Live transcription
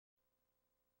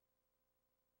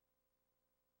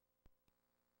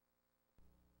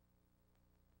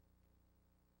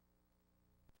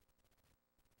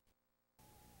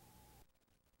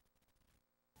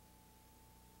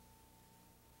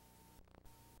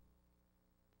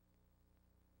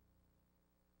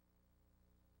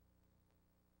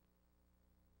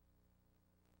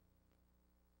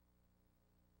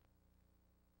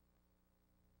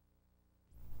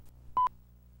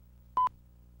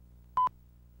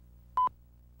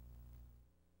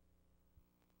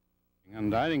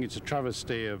And I think it's a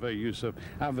travesty of a use of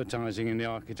advertising in the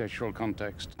architectural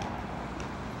context.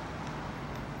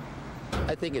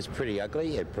 I think it's pretty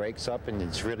ugly. It breaks up and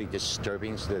it's really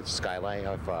disturbing to the skyline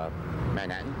of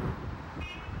Manhattan.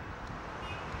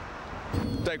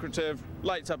 Decorative,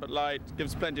 lights up at light,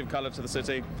 gives plenty of colour to the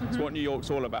city. It's what New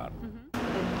York's all about.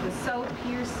 It was so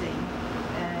piercing,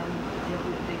 and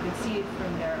they could see it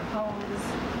from their homes,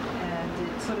 and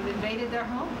it sort of invaded their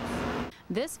homes.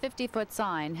 This 50-foot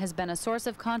sign has been a source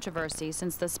of controversy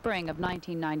since the spring of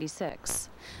 1996.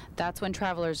 That's when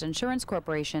Travelers Insurance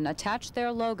Corporation attached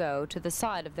their logo to the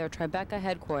side of their Tribeca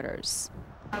headquarters.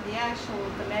 The actual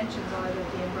dimensions are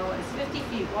that the umbrella is 50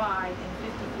 feet wide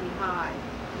and 50 feet high.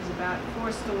 It's about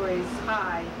 4 stories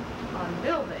high on the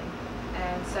building,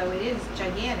 and so it is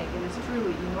gigantic. It is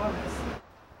truly enormous.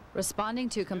 Responding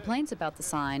to complaints about the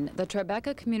sign, the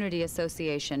Tribeca Community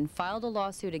Association filed a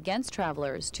lawsuit against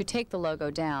Travelers to take the logo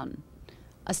down.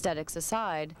 Aesthetics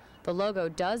aside, the logo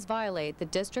does violate the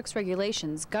district's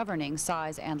regulations governing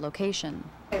size and location.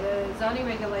 The zoning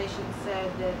regulations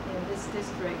said that in this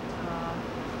district,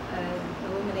 an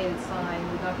illuminated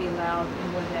sign would not be allowed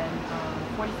more than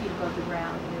 40 feet above the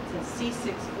ground, and it's a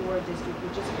C64 district,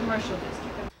 which is a commercial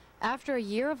district. After a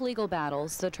year of legal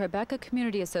battles, the Tribeca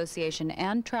Community Association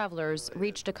and Travelers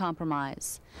reached a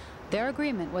compromise. Their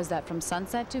agreement was that from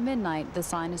sunset to midnight, the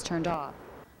sign is turned off.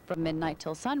 From midnight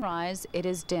till sunrise, it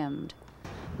is dimmed.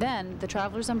 Then, the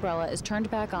Travelers umbrella is turned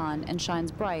back on and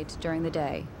shines bright during the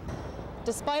day.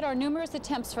 Despite our numerous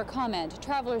attempts for comment,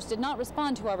 Travelers did not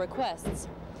respond to our requests.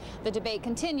 The debate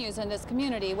continues in this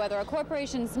community whether a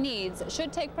corporation's needs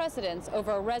should take precedence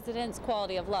over a resident's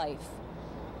quality of life.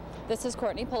 This is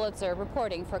Courtney Pulitzer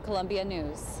reporting for Columbia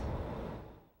News.